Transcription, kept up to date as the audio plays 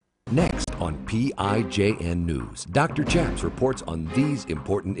Next on PIJN News, Dr. Chaps reports on these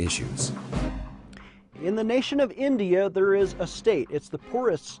important issues. In the nation of India, there is a state. It's the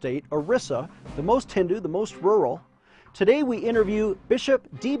poorest state, Orissa, the most Hindu, the most rural. Today we interview Bishop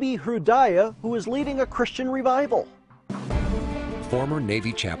D.B. Hrudaya, who is leading a Christian revival. Former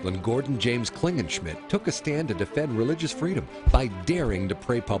Navy chaplain Gordon James Klingenschmitt took a stand to defend religious freedom by daring to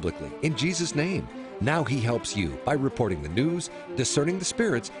pray publicly in Jesus' name. Now he helps you by reporting the news, discerning the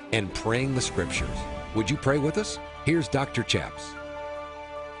spirits, and praying the scriptures. Would you pray with us? Here's Dr. Chaps.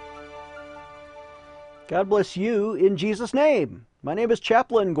 God bless you in Jesus' name. My name is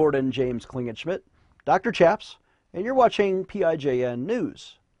Chaplain Gordon James Klingenschmitt, Dr. Chaps, and you're watching PIJN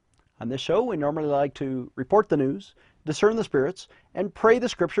News. On this show, we normally like to report the news, discern the spirits, and pray the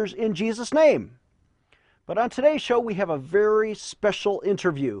scriptures in Jesus' name. But on today's show, we have a very special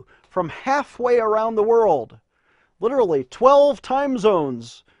interview from halfway around the world, literally 12 time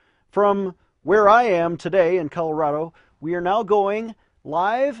zones from where I am today in Colorado. We are now going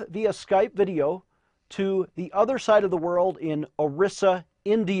live via Skype video to the other side of the world in Orissa,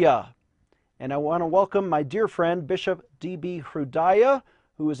 India. And I want to welcome my dear friend, Bishop D.B. Hrudaya,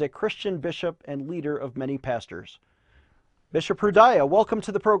 who is a Christian bishop and leader of many pastors. Bishop Hrudaya, welcome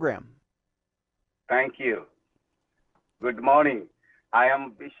to the program. Thank you. Good morning. I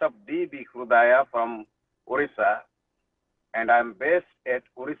am Bishop D.B. Hrudaya from Orissa, and I'm based at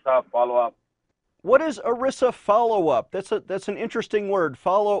Orissa Follow-Up. What is Orissa Follow-Up? That's an interesting word,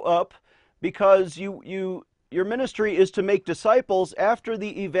 follow-up, because your ministry is to make disciples after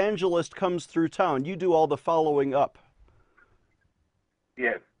the evangelist comes through town. You do all the following up.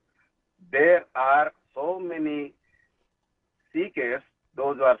 Yes. There are so many seekers,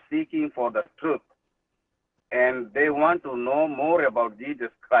 those who are seeking for the truth, and they want to know more about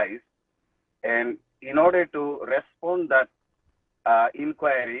Jesus Christ. And in order to respond that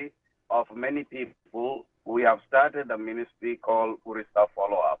inquiry of many people, we have started a ministry called Orissa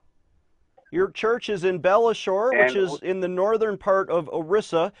Follow-Up. Your church is in Balashore, which is in the northern part of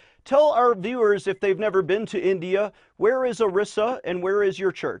Orissa. Tell our viewers, if they've never been to India, where is Orissa and where is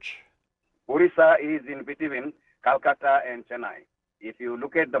your church? Orissa is in between Calcutta and Chennai. If you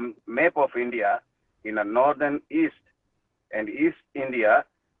look at the map of India, in the northern east and east India,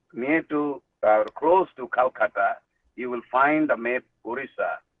 near to close to Calcutta, you will find the map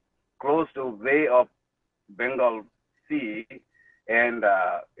Orissa, close to Bay of Bengal Sea, and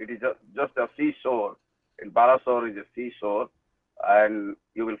it is just a seashore. And Balasore is a seashore, and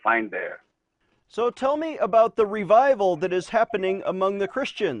you will find there. So tell me about the revival that is happening among the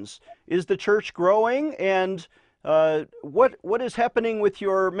Christians. Is the church growing, and what is happening with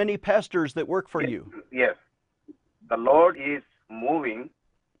your many pastors that work for you? Yes, the Lord is moving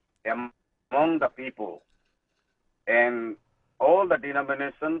among the people, and all the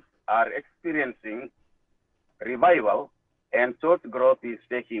denominations are experiencing revival, and church growth is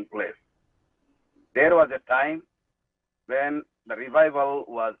taking place. There was a time when the revival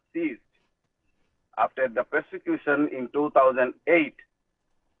was ceased after the persecution in 2008,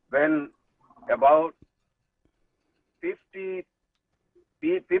 when about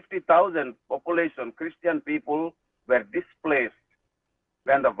 50,000 population, Christian people, were displaced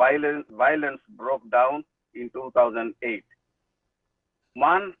when the violence broke down in 2008.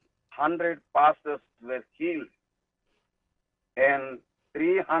 100 pastors were killed and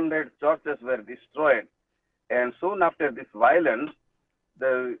 300 churches were destroyed. And soon after this violence,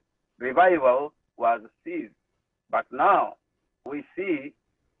 the revival was ceased. But now we see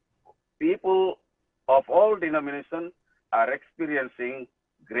people of all denominations are experiencing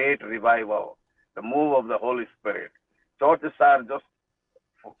great revival, the move of the Holy Spirit. Churches are just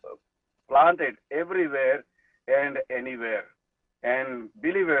planted everywhere and anywhere. And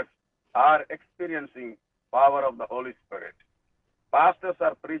believers are experiencing power of the Holy Spirit. Pastors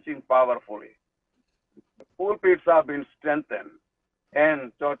are preaching powerfully. Pulpits have been strengthened,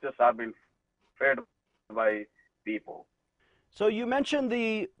 and churches have been fed by people. So you mentioned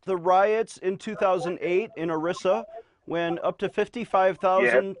the riots in 2008 in Orissa, when up to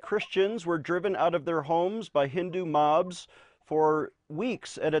 55,000 Christians were driven out of their homes by Hindu mobs for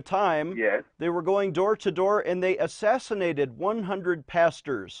weeks at a time. Yes. They were going door to door, and they assassinated 100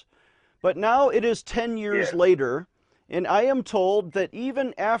 pastors. But now it is 10 years later, and I am told that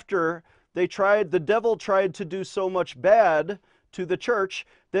even after the devil tried to do so much bad to the church,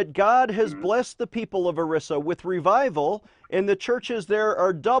 that God has blessed the people of Orissa with revival, and the churches there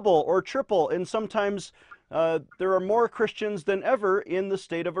are double or triple, and sometimes there are more Christians than ever in the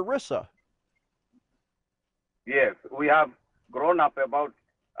state of Orissa. Yes, we have grown up about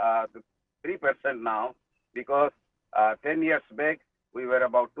 3% now, because 10 years back we were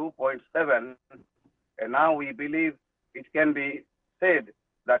about 2.7, and now we believe it can be said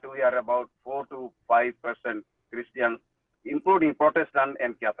that we are about 4 to 5% Christians, including Protestant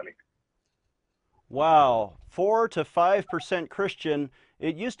and Catholic. Wow, 4 to 5% Christian.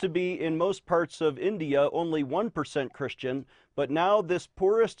 It used to be in most parts of India only 1% Christian, but now this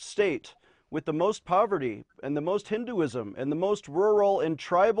poorest state with the most poverty and the most Hinduism and the most rural and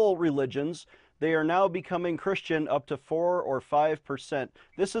tribal religions, they are now becoming Christian up to 4 or 5%.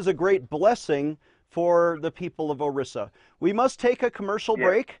 This is a great blessing for the people of Orissa. We must take a commercial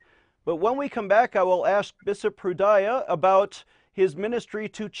break, but when we come back, I will ask Bishop Hrudaya about his ministry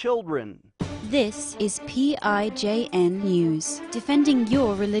to children. This is PIJN News, defending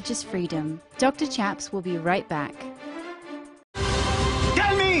your religious freedom. Dr. Chaps will be right back.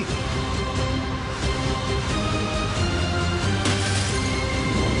 Tell me!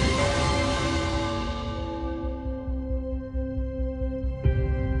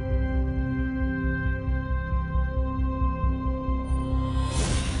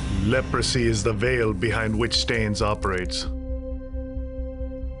 Leprosy is the veil behind which Staines operates.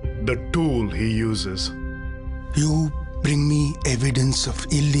 The tool he uses. You bring me evidence of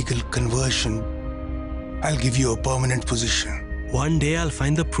illegal conversion, I'll give you a permanent position. One day I'll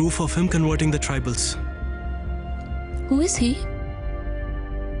find the proof of him converting the tribals. Who is he?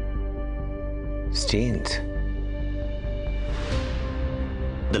 Staines.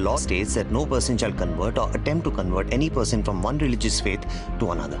 The law states that no person shall convert or attempt to convert any person from one religious faith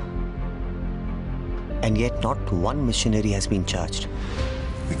to another. And yet not one missionary has been charged.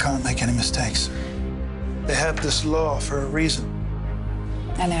 We can't make any mistakes. They have this law for a reason.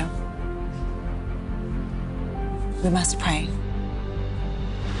 I know. We must pray.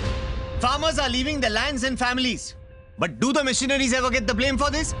 Farmers are leaving their lands and families. But do the missionaries ever get the blame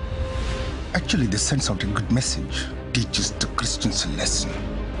for this? Actually, this sends out a good message. Teaches the Christians a lesson.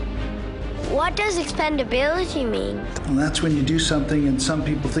 What does expendability mean? And that's when you do something and some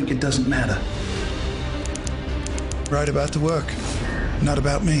people think it doesn't matter. Write about the work, not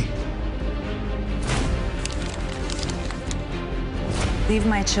about me. Leave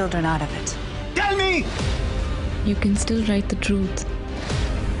my children out of it. Tell me! You can still write the truth.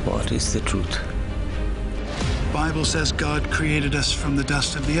 What is the truth? The Bible says God created us from the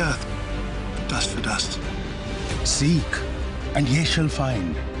dust of the earth. Dust for dust. Seek, and ye shall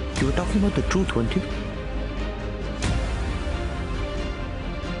find. You were talking about the truth, weren't you?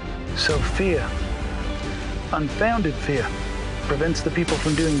 So fear, unfounded fear, prevents the people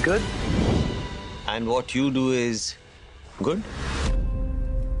from doing good? And what you do is good?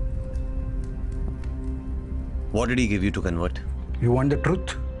 What did he give you to convert? You want the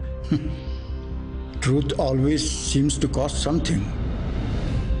truth? Truth always seems to cost something.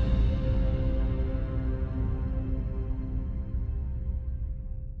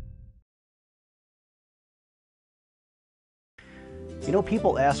 You know,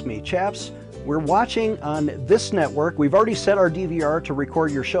 people ask me, Chaps, we're watching on this network. We've already set our DVR to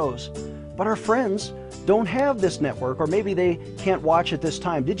record your shows, but our friends don't have this network, or maybe they can't watch at this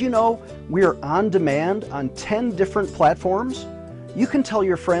time. Did you know we are on demand on 10 different platforms? You can tell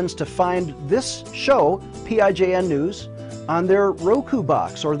your friends to find this show, PIJN News, on their Roku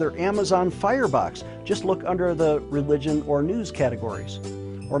box or their Amazon Fire box. Just look under the religion or news categories.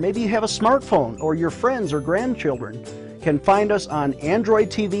 Or maybe you have a smartphone, or your friends or grandchildren can find us on Android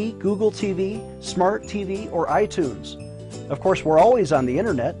TV, Google TV, Smart TV, or iTunes. Of course, we're always on the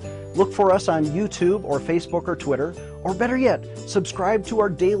internet. Look for us on YouTube or Facebook or Twitter, or better yet, subscribe to our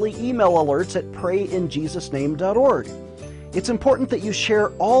daily email alerts at prayinjesusname.org. It's important that you share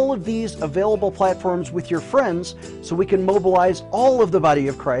all of these available platforms with your friends so we can mobilize all of the body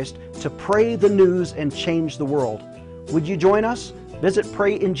of Christ to pray the news and change the world. Would you join us? Visit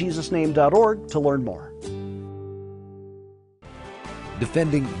prayinjesusname.org to learn more.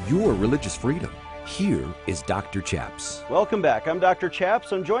 Defending your religious freedom. Here is Dr. Chaps. Welcome back. I'm Dr.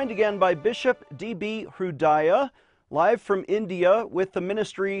 Chaps. I'm joined again by Bishop D.B. Hrudaya, live from India with the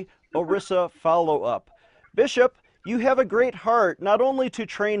ministry Orissa Follow-Up. Bishop, you have a great heart not only to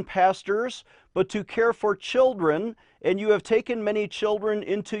train pastors, but to care for children, and you have taken many children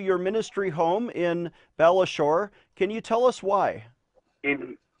into your ministry home in Balashore. Can you tell us why?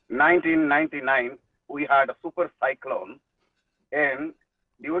 In 1999, we had a super cyclone, and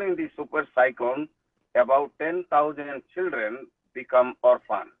during the super cyclone, about 10,000 children become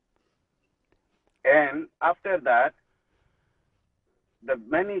orphans. And after that, the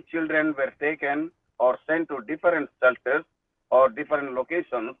many children were taken or sent to different shelters or different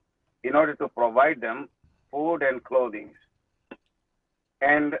locations in order to provide them food and clothing.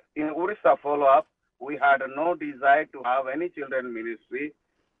 And in Orissa Follow-Up, we had no desire to have any children ministry,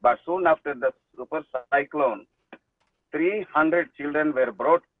 but soon after the super cyclone, 300 children were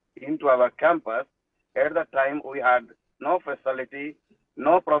brought into our campus. At the time, we had no facility,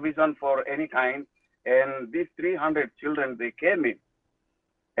 no provision for any kind, and these 300 children, they came in.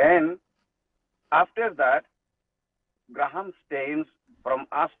 And after that, Graham Staines from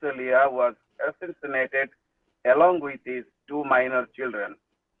Australia was assassinated along with his 2 minor children.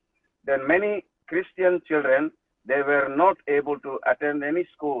 Then many Christian children, they were not able to attend any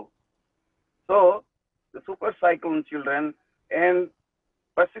school. So the super cyclone children and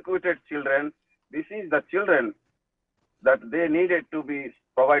persecuted children, this is the children that they needed to be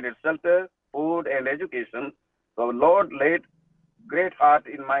provided shelter, food, and education. So Lord laid great heart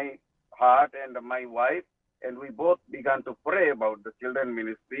in my heart and my wife, and we both began to pray about the children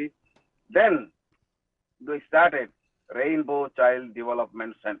ministry. Then we started Rainbow Child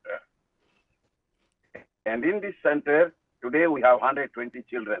Development Center. And in this center, today we have 120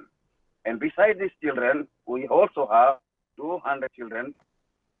 children. And beside these children, we also have 200 children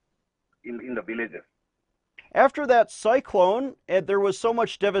in the villages. After that cyclone, and there was so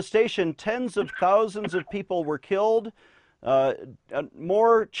much devastation, tens of thousands of people were killed,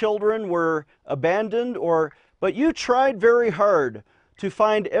 more children were abandoned, but you tried very hard to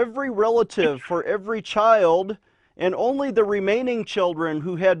find every relative for every child, and only the remaining children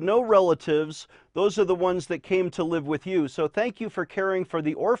who had no relatives, those are the ones that came to live with you. So thank you for caring for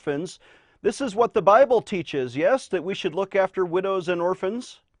the orphans. This is what the Bible teaches, yes, that we should look after widows and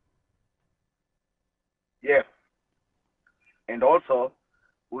orphans? Yes. And also,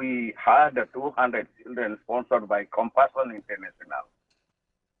 we had 200 children sponsored by Compassion International.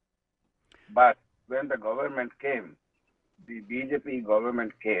 But when the government came, the BJP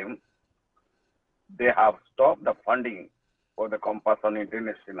government came, they have stopped the funding for the Compassion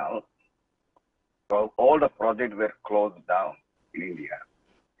International. So all the projects were closed down in India.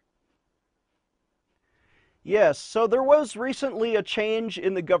 Yes, so there was recently a change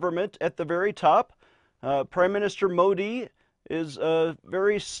in the government at the very top. Prime Minister Modi is a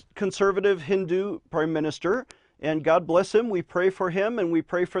very conservative Hindu prime minister, and God bless him. We pray for him, and we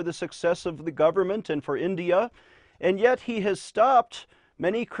pray for the success of the government and for India. And yet he has stopped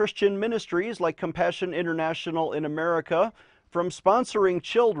many Christian ministries like Compassion International in America from sponsoring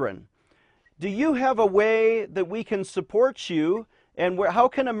children. Do you have a way that we can support you, and how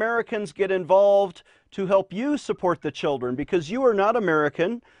can Americans get involved to help you support the children? Because you are not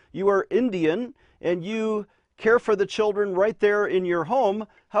American, you are Indian, and you care for the children right there in your home.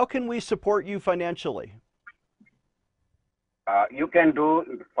 How can we support you financially? You can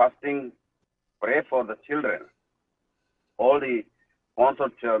do fasting, pray for the children. All the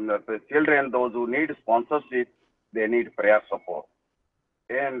sponsored children, those who need sponsorship, they need prayer support.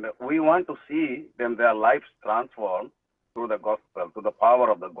 And we want to see them, their lives transformed through the gospel, through the power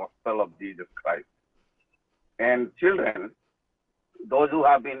of the gospel of Jesus Christ. And children, those who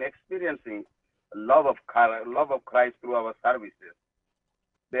have been experiencing love of Christ through our services,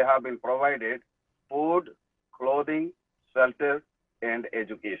 they have been provided food, clothing, shelter, and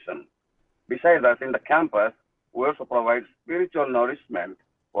education. Besides that, in the campus, we also provide spiritual nourishment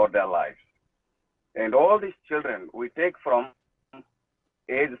for their lives. And all these children, we take from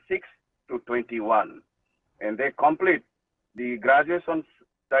age 6 to 21, and they complete the graduation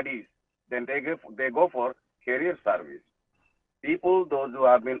studies, then they go for career service. People, those who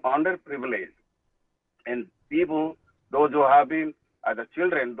have been underprivileged, and people, those who have been, the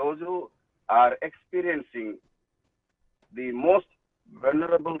children, those who are experiencing the most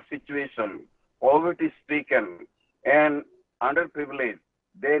vulnerable situation, poverty-stricken and underprivileged,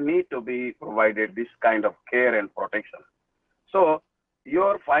 they need to be provided this kind of care and protection. So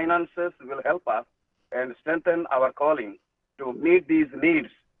your finances will help us and strengthen our calling to meet these needs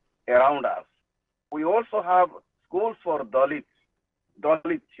around us. We also have schools for Dalit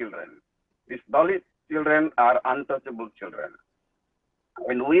children. These Dalit children are untouchable children.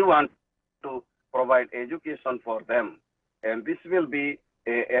 And we want to provide education for them. And this will be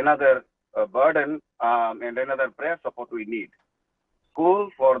another burden and another prayer support we need. School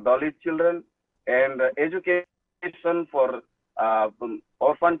for Dalit children and education for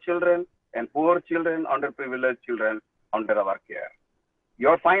orphan children and poor children, underprivileged children under our care.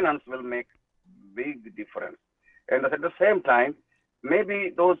 Your finance will make big difference. And at the same time, maybe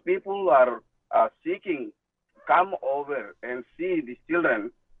those people are seeking, come over and see these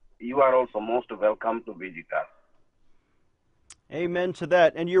children. You are also most welcome to visit us. Amen to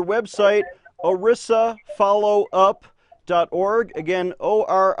that. And your website, OrissaFollowUp.org. Again,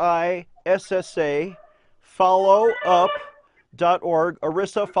 ORISSA, followup.org.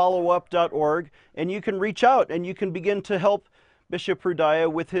 orisafollowup.org, and you can reach out and you can begin to help Bishop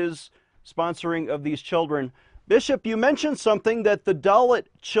Hrudaya with his sponsoring of these children. Bishop, you mentioned something that the Dalit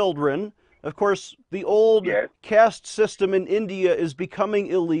children, of course, the old caste system in India is becoming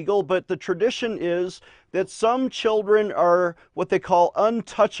illegal, but the tradition is that some children are what they call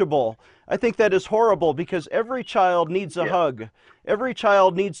untouchable. I think that is horrible because every child needs a hug. Every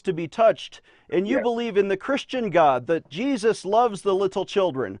child needs to be touched. And you believe in the Christian God, that Jesus loves the little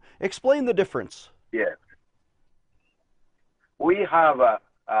children. Explain the difference. Yes. We have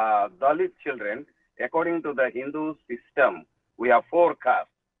Dalit children. According to the Hindu system, we have 4 castes.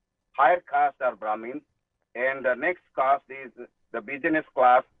 Higher caste are Brahmins, and the next caste is the business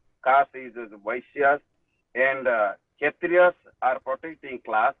class. Caste is the Vaishyas, and Kshatriyas are protecting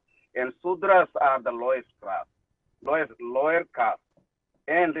class, and Sudras are the lowest class, lower caste.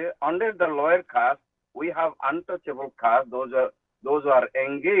 And under the lower caste, we have untouchable caste. Those who are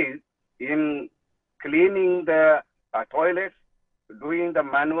engaged in cleaning the toilets, doing the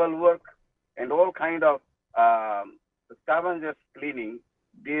manual work, and all kind of scavengers cleaning.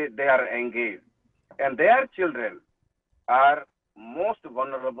 They are engaged, and their children are most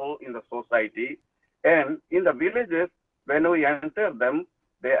vulnerable in the society. And in the villages, when we enter them,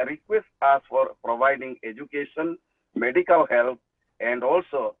 they request us for providing education, medical help, and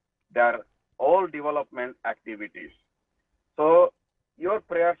also their all development activities. So your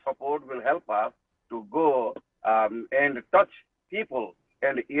prayer support will help us to go and touch people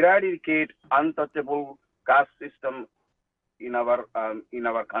and eradicate untouchable caste system in our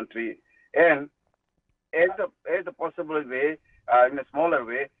country. And as a possible way, in a smaller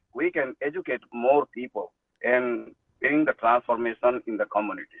way, we can educate more people and bring the transformation in the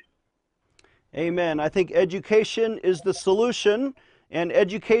community. Amen. I think education is the solution, and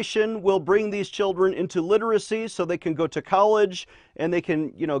education will bring these children into literacy so they can go to college and they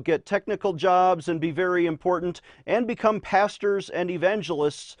can, get technical jobs and be very important and become pastors and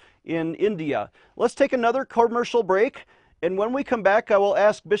evangelists in India. Let's take another commercial break. And when we come back, I will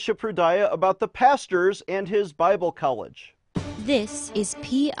ask Bishop Hrudaya about the pastors and his Bible college. This is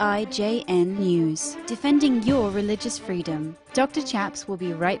PIJN News, defending your religious freedom. Dr. Chaps will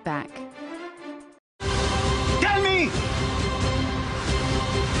be right back. Tell me!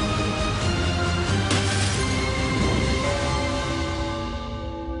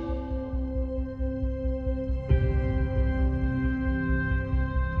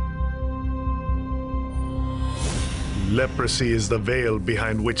 Leprosy is the veil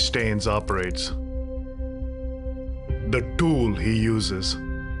behind which Staines operates. The tool he uses.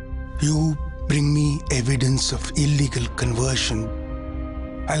 You bring me evidence of illegal conversion,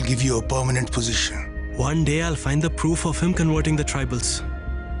 I'll give you a permanent position. One day I'll find the proof of him converting the tribals.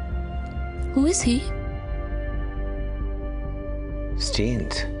 Who is he?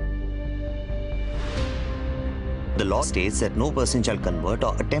 Staines. The law states that no person shall convert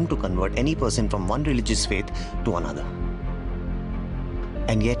or attempt to convert any person from one religious faith to another.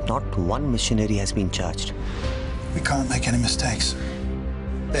 And yet not one missionary has been charged. We can't make any mistakes.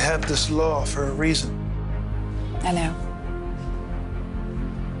 They have this law for a reason. I know.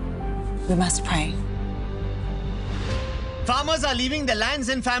 We must pray. Farmers are leaving their lands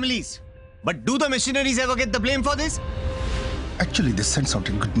and families. But do the missionaries ever get the blame for this? Actually, this sends out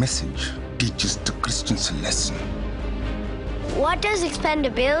a good message. Teaches the Christians a lesson. What does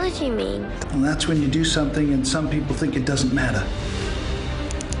expendability mean? And that's when you do something and some people think it doesn't matter.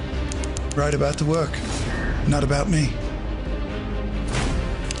 Write about the work, not about me.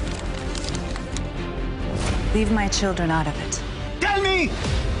 Leave my children out of it. Tell me!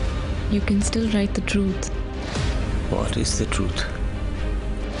 You can still write the truth. What is the truth?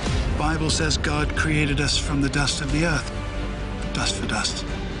 The Bible says God created us from the dust of the earth, dust for dust.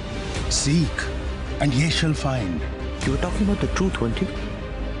 Seek, and ye shall find. You were talking about the truth, weren't you?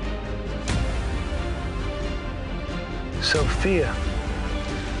 So fear,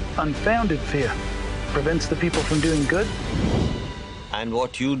 unfounded fear, prevents the people from doing good? And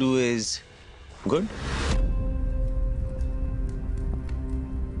what you do is good?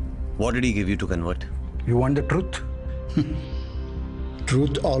 What did he give you to convert? You want the truth?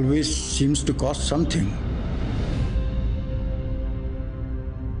 Truth always seems to cost something.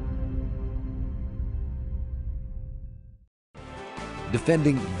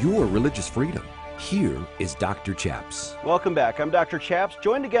 Defending your religious freedom. Here is Dr. Chaps. Welcome back. I'm Dr. Chaps,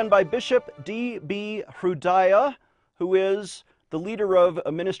 joined again by Bishop D.B. Hrudaya, who is the leader of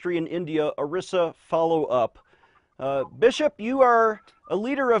a ministry in India, Orissa Follow Up. Bishop, you are a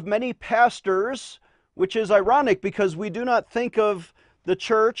leader of many pastors, which is ironic because we do not think of the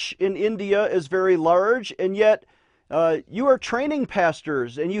church in India as very large, and yet you are training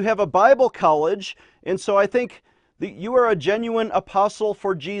pastors and you have a Bible college, and so I think that you are a genuine apostle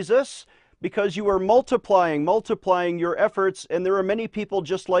for Jesus because you are multiplying your efforts, and there are many people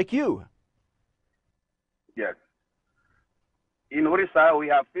just like you. Yes. In Orissa, we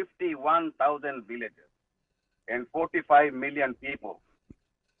have 51,000 villages and 45 million people.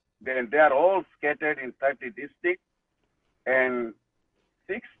 Then they are all scattered in 30 districts and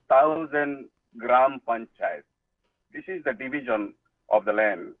 6,000 gram panchayats. This is the division of the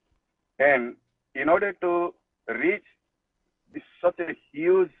land. And in order to reach such a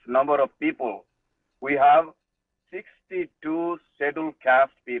huge number of people, we have 62 scheduled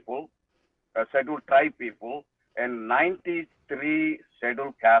caste people, scheduled tribe people, and 93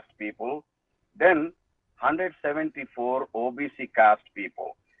 scheduled caste people, then 174 OBC caste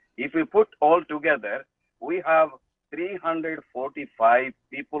people. If we put all together, we have 345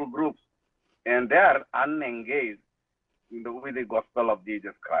 people groups, and they are unengaged with the gospel of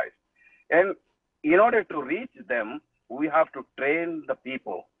Jesus Christ. And in order to reach them, we have to train the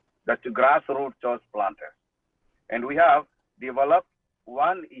people, the grassroots church planters. And we have developed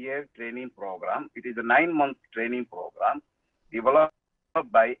 1-year training program. It is a 9-month training program developed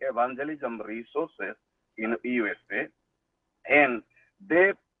by Evangelism Resources in USA. And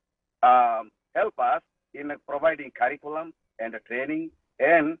they help us in providing curriculum and training,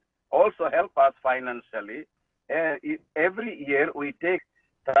 and also help us financially. And every year we take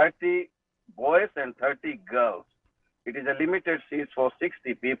 30 boys and 30 girls. It is a limited seats for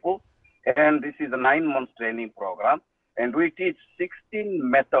 60 people, and this is a 9-month training program. And we teach 16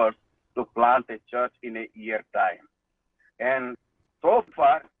 methods to plant a church in a year time. And so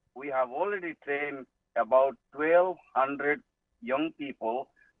far, we have already trained about 1,200 young people,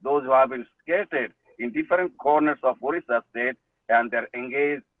 those who have been scattered in different corners of Orissa state, and they're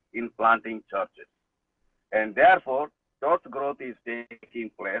engaged in planting churches. And therefore, church growth is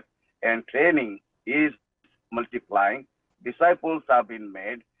taking place, and training is multiplying. Disciples have been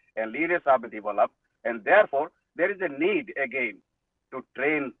made, and leaders have been developed, and therefore, there is a need again to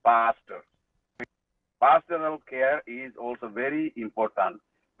train pastors. Pastoral care is also very important.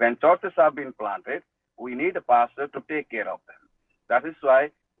 When churches have been planted, we need a pastor to take care of them. That is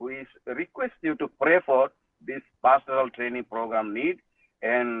why we request you to pray for this pastoral training program need,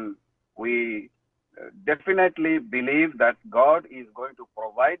 and we definitely believe that God is going to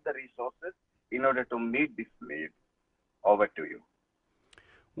provide the resources in order to meet this need. Over to you.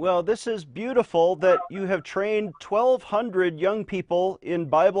 Well, this is beautiful that you have trained 1,200 young people in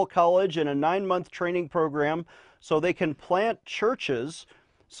Bible college in a 9-month training program so they can plant churches.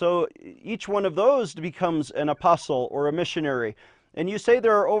 So each one of those becomes an apostle or a missionary. And you say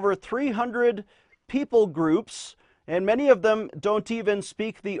there are over 300 people groups, and many of them don't even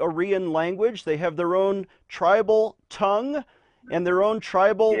speak the Aryan language. They have their own tribal tongue and their own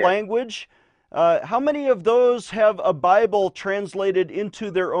tribal language. How many of those have a Bible translated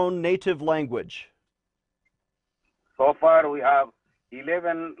into their own native language? So far, we have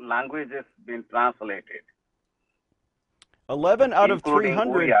 11 languages been translated. 11 out of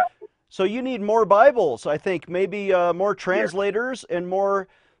 300. Oriya. So you need more Bibles, I think, maybe more translators and more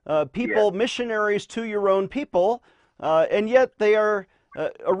people, missionaries to your own people. And yet they are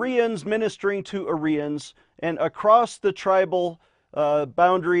Aryans ministering to Aryans, and across the tribal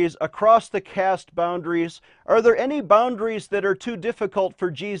boundaries, across the caste boundaries. Are there any boundaries that are too difficult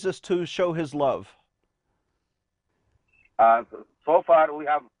for Jesus to show his love? So far, we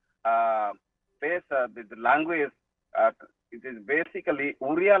have faced the language. It is basically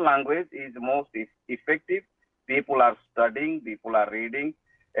Oriya language is most effective. People are studying, people are reading,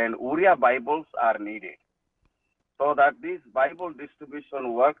 and Oriya Bibles are needed. So that this Bible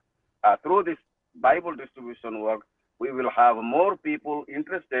distribution work, through this Bible distribution work, we will have more people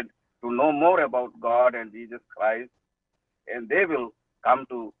interested to know more about God and Jesus Christ, and they will come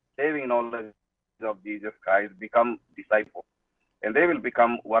to saving knowledge of Jesus Christ, become disciples, and they will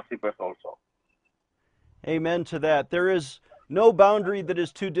become worshippers also. Amen to that. There is no boundary that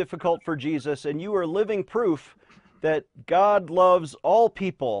is too difficult for Jesus, and you are living proof that God loves all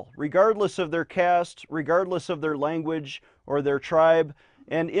people, regardless of their caste, regardless of their language or their tribe.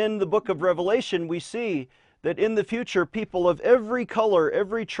 And in the book of Revelation, we see that in the future, people of every color,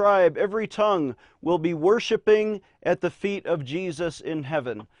 every tribe, every tongue will be worshiping at the feet of Jesus in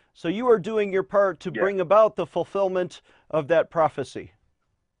heaven. So you are doing your part to bring about the fulfillment of that prophecy.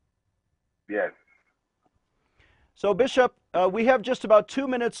 Yes. So Bishop, we have just about 2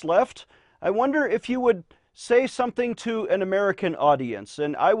 minutes left. I wonder if you would say something to an American audience.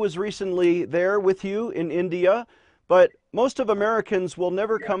 And I was recently there with you in India, but most of Americans will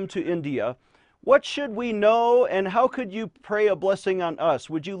never come to India. What should we know, and how could you pray a blessing on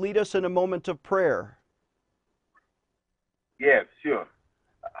us? Would you lead us in a moment of prayer? Yes, sure.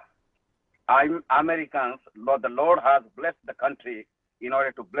 Americans, the Lord has blessed the country in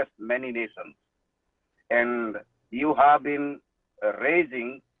order to bless many nations. And you have been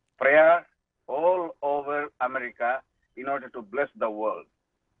raising prayer all over America in order to bless the world.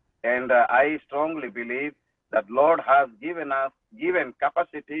 And I strongly believe that Lord has given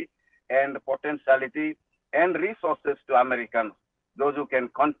capacity and potentiality and resources to Americans, those who can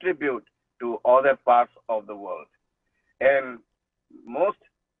contribute to other parts of the world. And most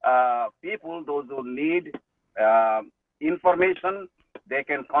people, those who need information, they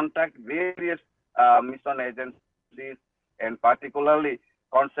can contact various mission agencies, and particularly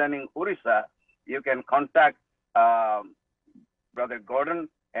concerning Orissa, you can contact Brother Gordon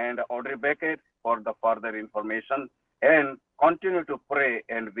and Audrey Beckett for the further information, and continue to pray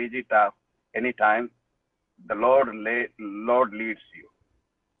and visit us anytime the Lord leads you.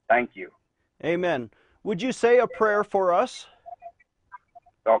 Thank you. Amen. Would you say a prayer for us?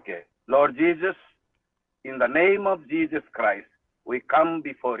 Okay. Lord Jesus, in the name of Jesus Christ, we come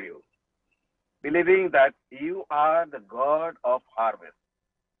before you, believing that you are the God of harvest.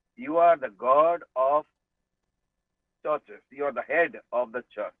 You are the God of churches. You are the head of the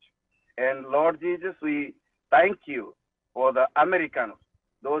church. And Lord Jesus, we thank you for the Americans,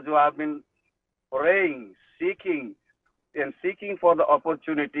 those who have been praying, seeking for the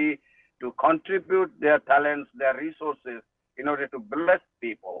opportunity to contribute their talents, their resources in order to bless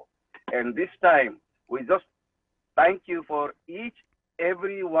people. And this time, we just thank you for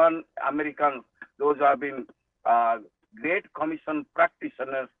every one Americans, those who have been Great Commission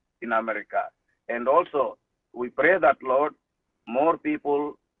practitioners in America. And also, we pray that, Lord, more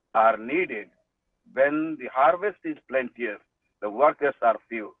people are needed. When the harvest is plenteous, the workers are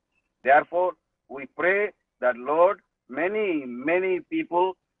few. Therefore, we pray that, Lord, many, many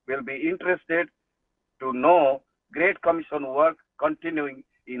people will be interested to know Great Commission work continuing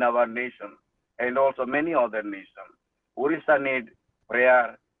in our nation and also many other nations. Orissa need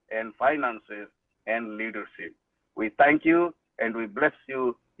prayer and finances and leadership. We thank you and we bless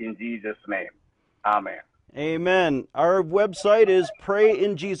you in Jesus' name. Amen. Amen. Our website is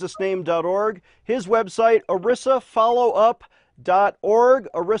prayinjesusname.org. His website, orissafollowup.org,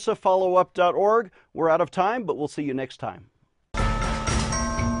 orissafollowup.org. We're out of time, but we'll see you next time.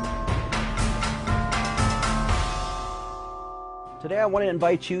 Today I want to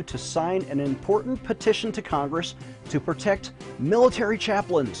invite you to sign an important petition to Congress to protect military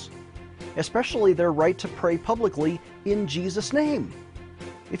chaplains, especially their right to pray publicly in Jesus' name.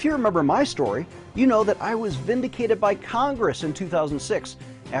 If you remember my story, you know that I was vindicated by Congress in 2006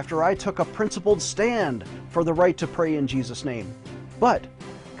 after I took a principled stand for the right to pray in Jesus' name. But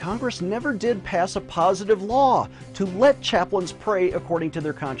Congress never did pass a positive law to let chaplains pray according to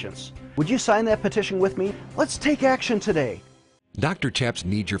their conscience. Would you sign that petition with me? Let's take action today. Dr. Chaps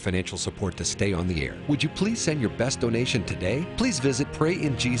needs your financial support to stay on the air. Would you please send your best donation today? Please visit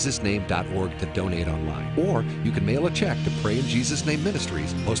prayinjesusname.org to donate online. Or you can mail a check to Pray in Jesus Name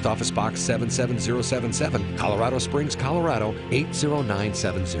Ministries, Post Office Box 77077, Colorado Springs, Colorado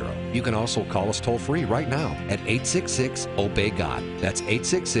 80970. You can also call us toll-free right now at 866-OBEY-GOD. That's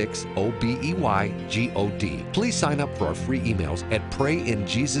 866-OBEY-GOD. Please sign up for our free emails at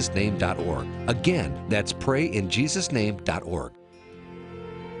prayinjesusname.org. Again, that's prayinjesusname.org.